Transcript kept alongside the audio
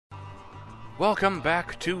Welcome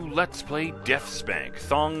back to Let's Play DeathSpank,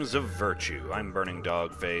 Thongs of Virtue. I'm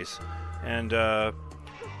BurningDogFace, and we're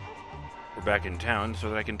back in town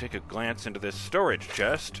so that I can take a glance into this storage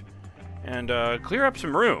chest and clear up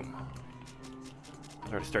some room. I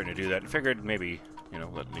started starting to do that and figured maybe,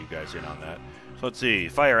 let you guys in on that. So let's see,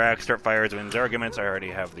 Fire Axe, start fires, wins arguments. I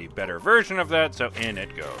already have the better version of that, so in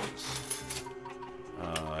it goes.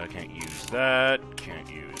 I can't use that, can't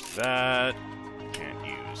use that, can't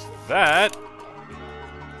use that.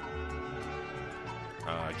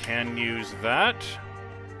 I can use that.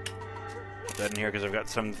 Put that in here because I've got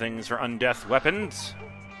some things for undeath weapons.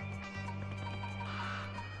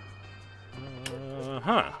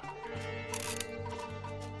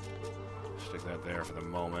 Stick that there for the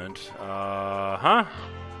moment.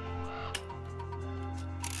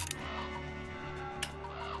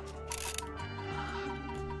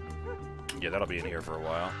 Yeah, that'll be in here for a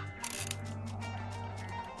while.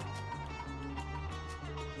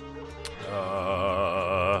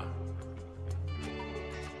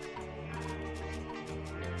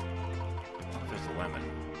 There's the lemon.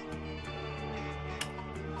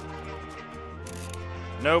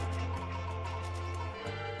 Nope.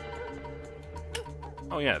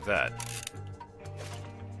 Oh yeah, that.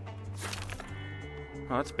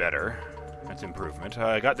 Oh, that's better. That's improvement.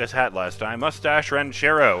 I got this hat last time. Mustache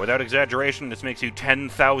Ranchero. Without exaggeration, this makes you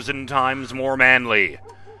 10,000 times more manly.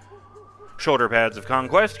 Shoulder pads of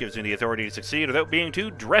conquest gives me the authority to succeed without being too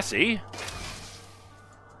dressy.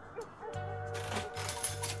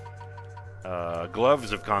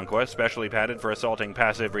 Gloves of conquest, specially padded for assaulting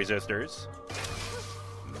passive resistors.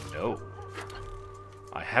 No.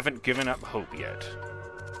 I haven't given up hope yet.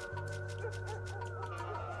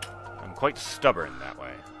 I'm quite stubborn that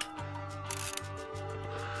way.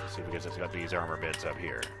 Let's see, because it's got these armor bits up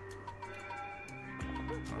here.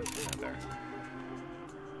 Oh, it's not there.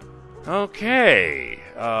 Okay,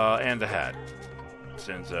 and the hat.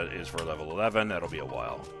 Since that is for level 11, that'll be a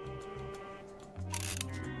while.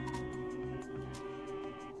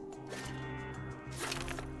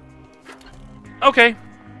 Okay.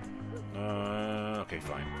 Okay,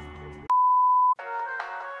 fine.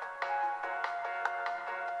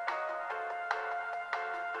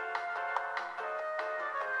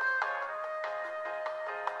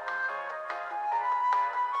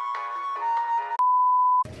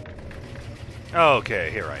 Okay,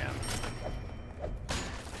 here I am.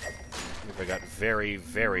 If I got very,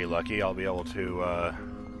 very lucky, I'll be able to,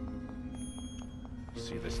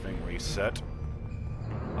 see this thing reset.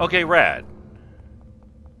 Okay, rad.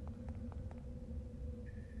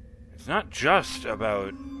 It's not just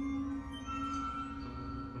about...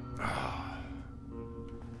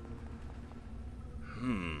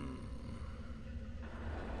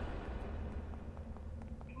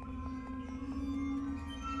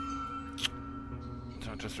 It's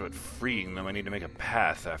not just about freeing them, I need to make a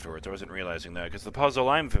path afterwards. I wasn't realizing that, because the puzzle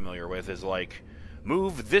I'm familiar with is like,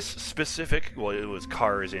 move this specific... Well, it was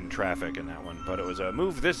cars in traffic in that one, but it was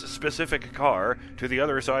move this specific car to the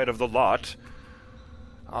other side of the lot,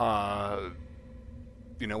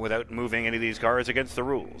 without moving any of these cars against the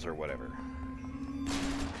rules, or whatever.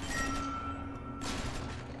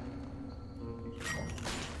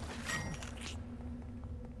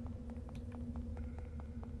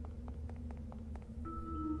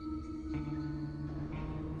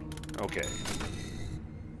 Okay.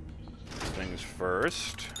 First things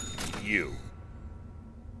first. You.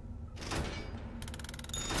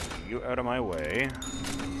 You out of my way.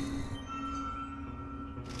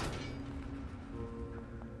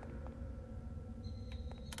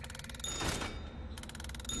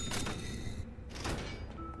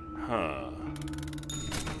 Huh.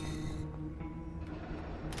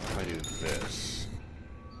 If I do this.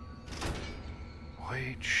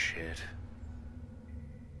 Wait, shit.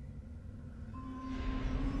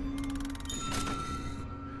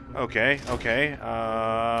 Okay, okay,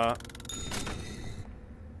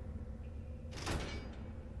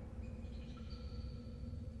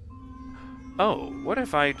 Oh, what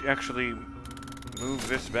if I actually move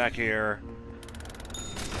this back here,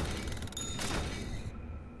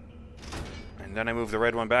 and then I move the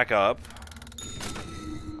red one back up?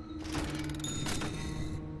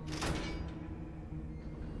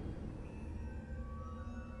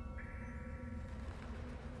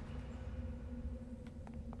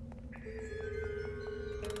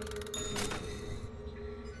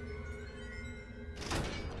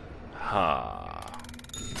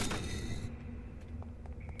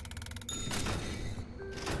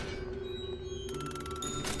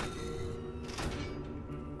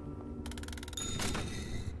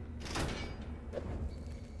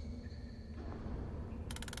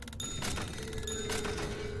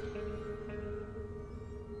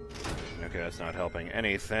 Okay, that's not helping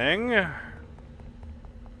anything.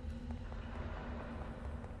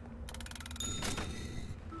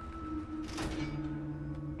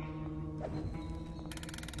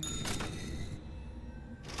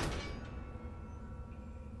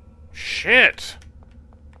 Shit!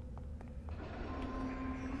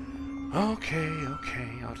 Okay,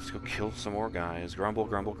 I'll just go kill some more guys. Grumble,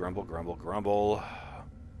 grumble, grumble, grumble, grumble.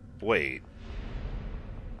 Wait.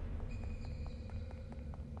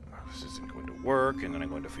 This isn't going to work, and then I'm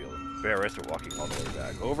going to feel embarrassed at walking all the way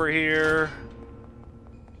back over here.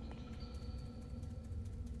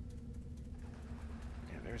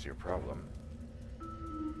 Yeah, there's your problem.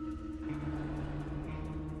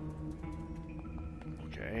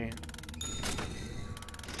 Okay.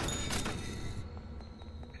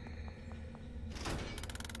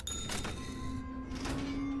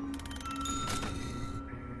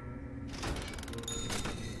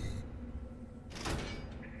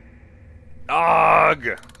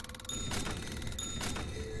 Ugh!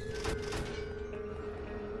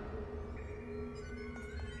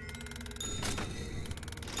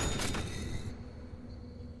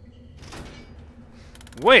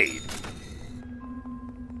 Wait!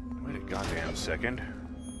 Wait a goddamn second.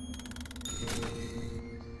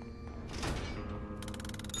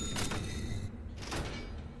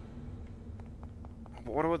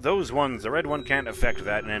 What about those ones? The red one can't affect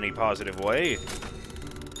that in any positive way.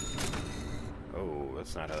 Oh,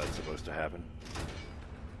 that's not how that's supposed to happen.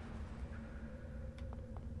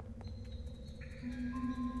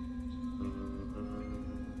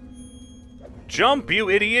 Jump, you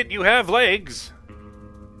idiot! You have legs!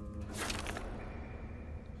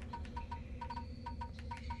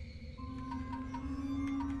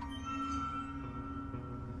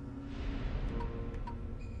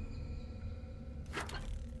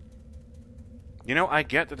 You know, I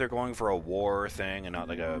get that they're going for a war thing and not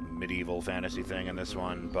like a medieval fantasy thing in this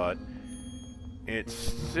one, but it's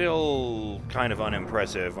still kind of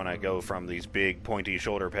unimpressive when I go from these big pointy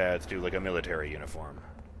shoulder pads to like a military uniform.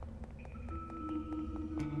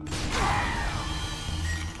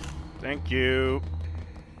 Thank you.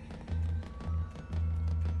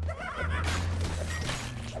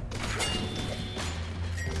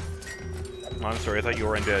 I'm sorry, I thought you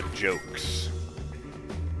were into jokes.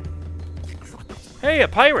 Hey, a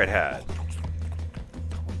pirate hat!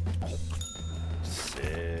 Sick.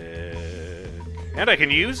 And I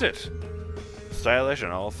can use it! Stylish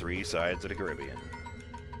on all three sides of the Caribbean.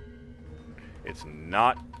 It's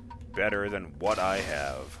not better than what I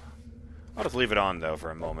have. I'll just leave it on, though,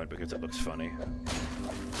 for a moment, because it looks funny.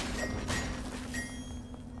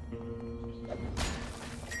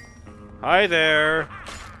 Hi there!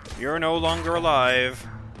 You're no longer alive.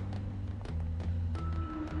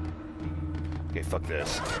 Okay, fuck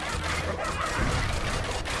this.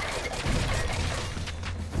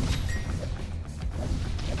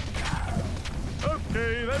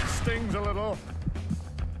 Okay, that stings a little.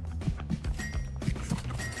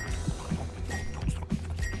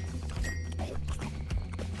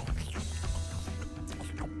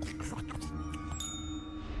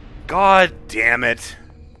 God damn it!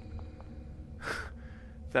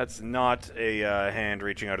 That's not a hand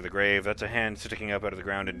reaching out of the grave. That's a hand sticking up out of the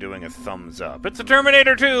ground and doing a thumbs up. It's a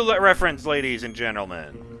Terminator 2 reference, ladies and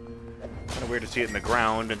gentlemen. Kind of weird to see it in the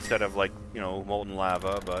ground instead of, like, you know, molten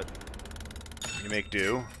lava, but you make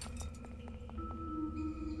do.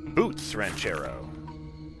 Boots, Ranchero.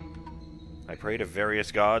 I pray to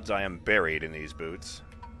various gods. I am buried in these boots.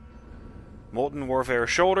 Molten warfare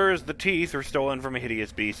shoulders. The teeth are stolen from a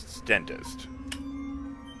hideous beast's dentist.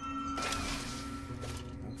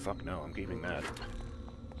 Fuck no, I'm keeping that.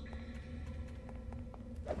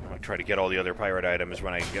 I'm gonna try to get all the other pirate items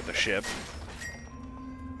when I get the ship.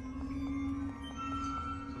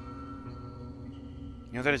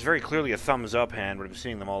 You know, that is very clearly a thumbs up hand, but I'm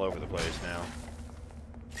seeing them all over the place now.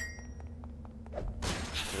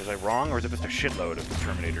 Was I wrong, or is it just a shitload of the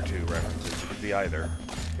Terminator 2 references? It could be either.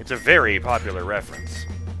 It's a very popular reference.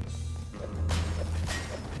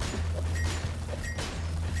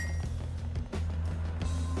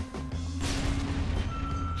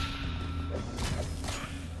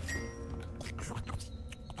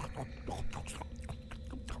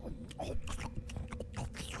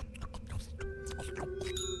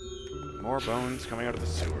 More bones coming out of the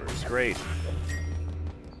sewers. Great.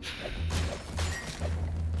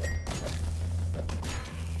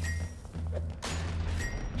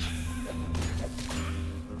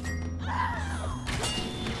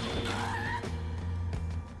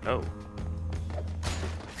 Oh.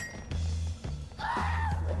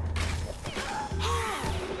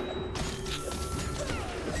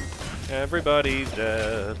 Everybody's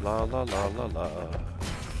dead. La la la la la.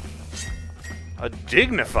 A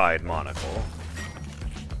dignified monocle.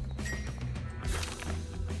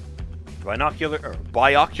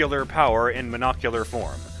 Biocular power in monocular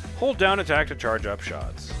form. Hold down attack to charge up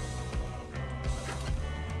shots.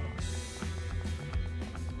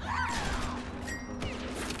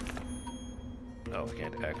 Oh, I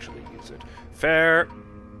can't actually use it. Fair.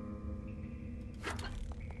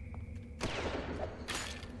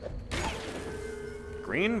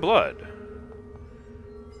 Green blood.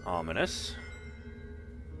 Ominous.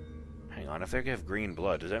 Hang on, if they give green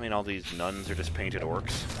blood, does that mean all these nuns are just painted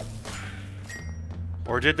orcs?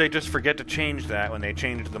 Or did they just forget to change that when they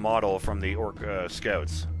changed the model from the orc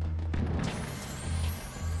scouts?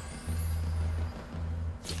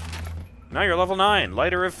 Now you're level 9,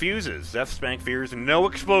 Lighter of Fuses. DeathSpank fears no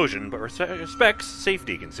explosion, but respects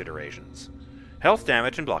safety considerations. Health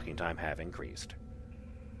damage and blocking time have increased.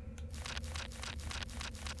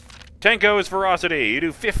 Tenko's Ferocity. You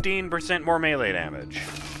do 15% more melee damage.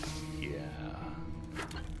 Yeah.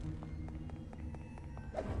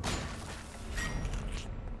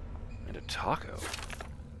 And a taco.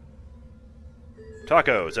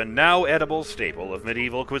 Tacos, a now edible staple of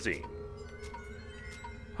medieval cuisine.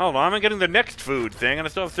 Hold on, I'm getting the next food thing, and I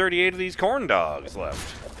still have 38 of these corn dogs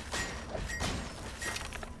left.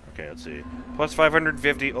 Okay, let's see. Plus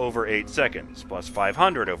 550 over 8 seconds. Plus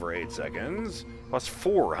 500 over 8 seconds. Plus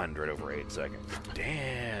 400 over 8 seconds.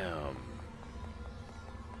 Damn.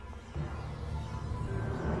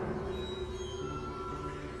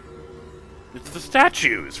 It's the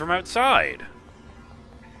statues from outside.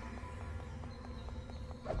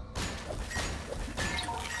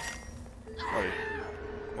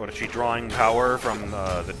 What, is she drawing power from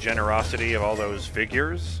the generosity of all those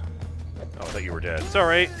figures? Oh, I thought you were dead. It's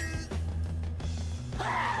alright.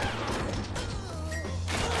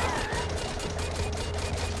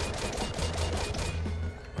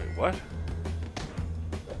 Wait, what?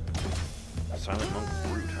 Silent Monk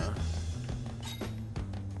Brute, huh?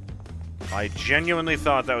 I genuinely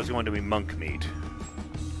thought that was going to be monk meat.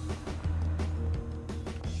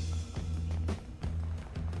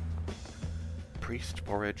 Priest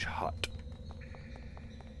Porridge Hut.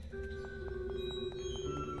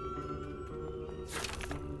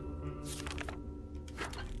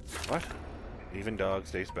 What? Even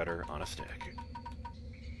dogs taste better on a stick.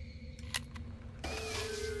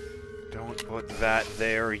 Don't put that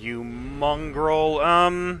there, you mongrel.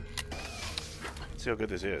 Let's see how good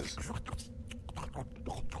this is.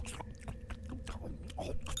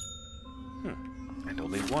 And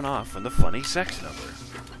only one off from the funny sex number.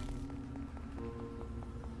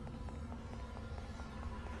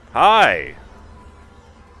 Hi!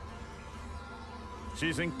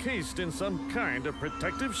 She's encased in some kind of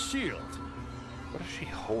protective shield. What is she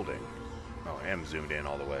holding? Oh, I am zoomed in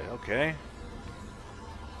all the way. Okay.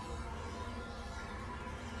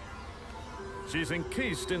 She's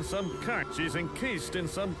encased in some kind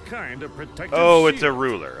of protective shield. Oh, it's a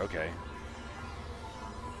ruler. Okay.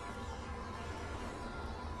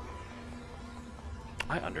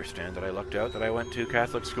 I understand that I lucked out that I went to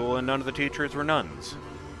Catholic school and none of the teachers were nuns.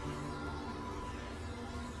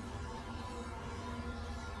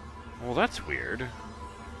 Well, that's weird.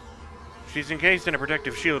 She's encased in a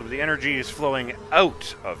protective shield, but the energy is flowing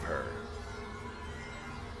out of her.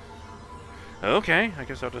 Okay, I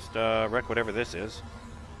guess I'll just wreck whatever this is.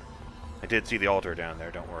 I did see the altar down there,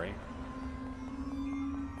 don't worry.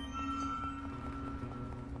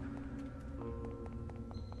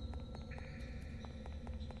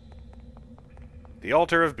 The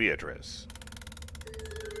Altar of Beatrice.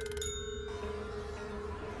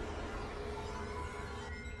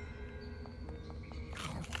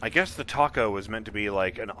 I guess the taco was meant to be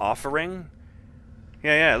like an offering.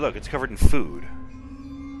 Yeah, look, it's covered in food.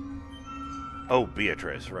 Oh,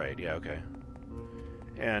 Beatrice, right, yeah, okay.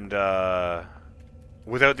 And,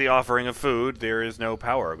 without the offering of food, there is no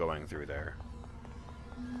power going through there.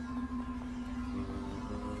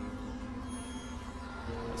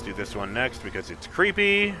 Let's do this one next because it's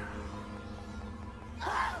creepy.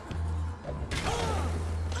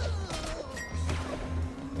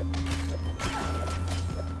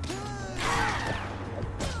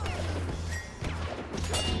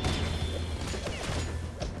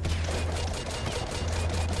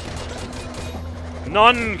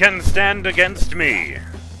 None can stand against me,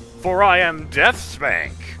 for I am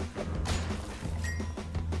DeathSpank.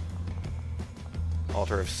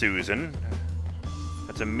 Altar of Susan.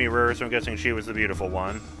 That's a mirror, so I'm guessing she was the beautiful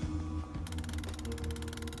one.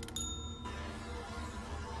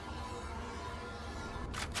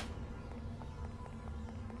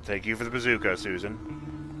 Thank you for the bazooka, Susan.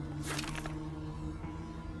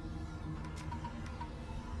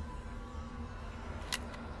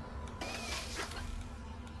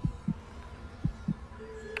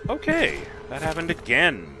 Okay, that happened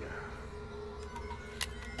again.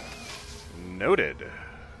 Noted.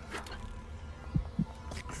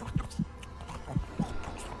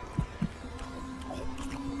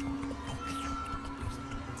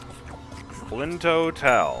 Flinto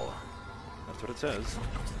Tal. That's what it says.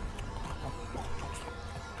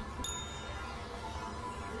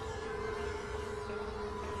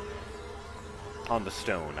 On the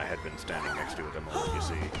stone I had been standing next to at the moment, you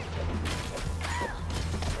see.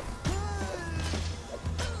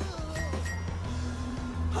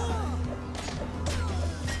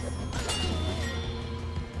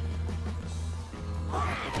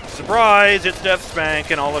 Surprise! It's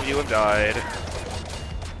DeathSpank and all of you have died.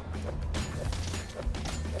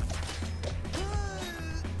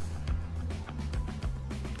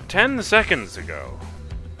 "10 seconds ago,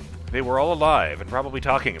 they were all alive and probably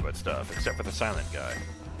talking about stuff, except for the silent guy.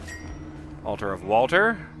 Altar of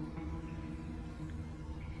Walter.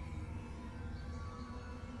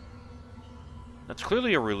 That's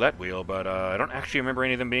clearly a roulette wheel, but I don't actually remember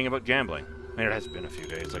any of them being about gambling. I mean, it has been a few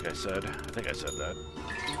days, like I said. I think I said that.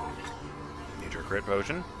 Need your crit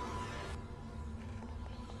potion.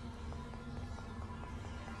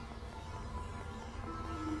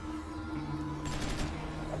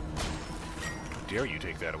 How dare you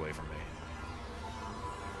take that away from me?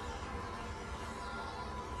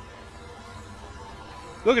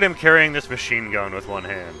 Look at him carrying this machine gun with one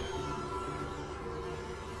hand.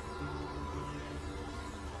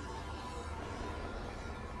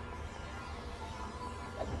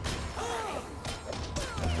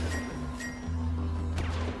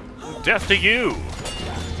 Death to you!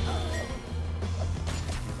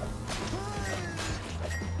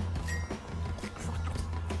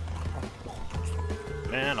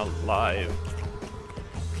 Man alive.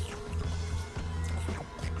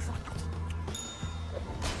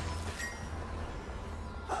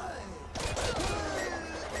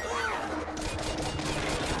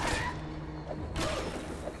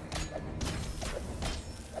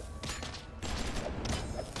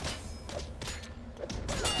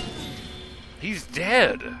 He's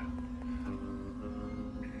dead!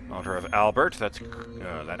 Altar of Albert. That's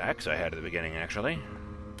that axe I had at the beginning, actually.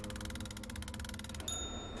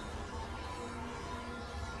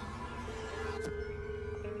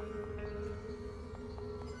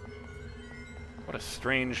 What a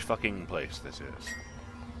strange fucking place this is.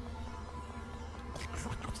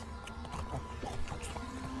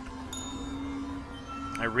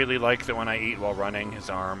 I really like that when I eat while running, his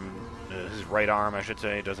right arm, I should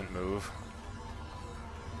say, doesn't move.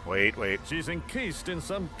 Wait. She's encased in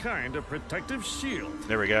some kind of protective shield.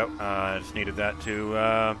 There we go. I just needed that to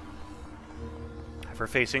have her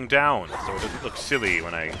facing down, so it doesn't look silly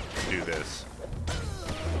when I do this.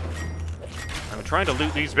 I'm trying to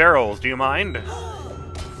loot these barrels. Do you mind?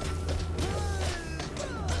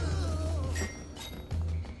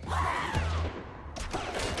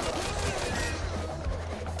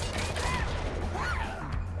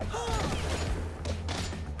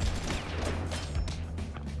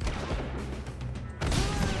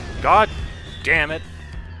 God damn it.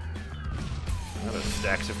 Another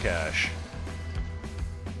stacks of cash.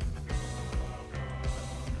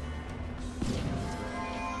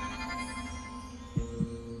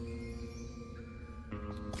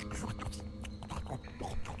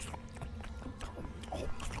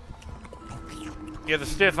 Yeah, the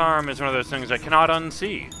stiff arm is one of those things I cannot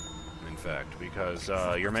unsee, in fact, because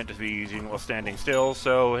you're meant to be using while standing still,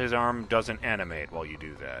 so his arm doesn't animate while you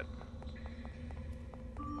do that.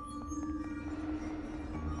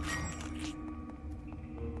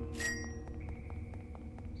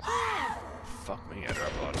 Fuck me, I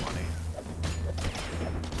dropped a lot of money.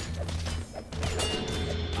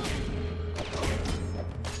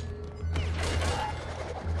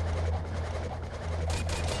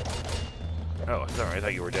 Oh, sorry, I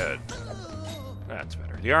thought you were dead. That's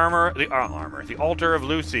better. The Altar of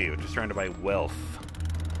Lucy, which is surrounded by wealth.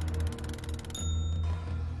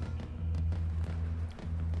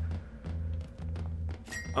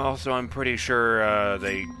 Also, I'm pretty sure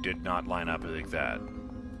they did not line up like that.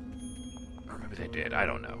 Or maybe they did, I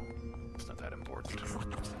don't know. It's not that important.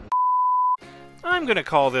 I'm gonna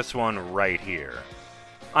call this one right here.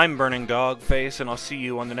 I'm BurningDogFace, and I'll see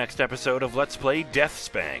you on the next episode of Let's Play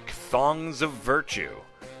DeathSpank, Thongs of Virtue.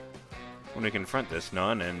 When we confront this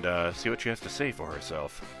nun and see what she has to say for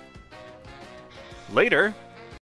herself. Later!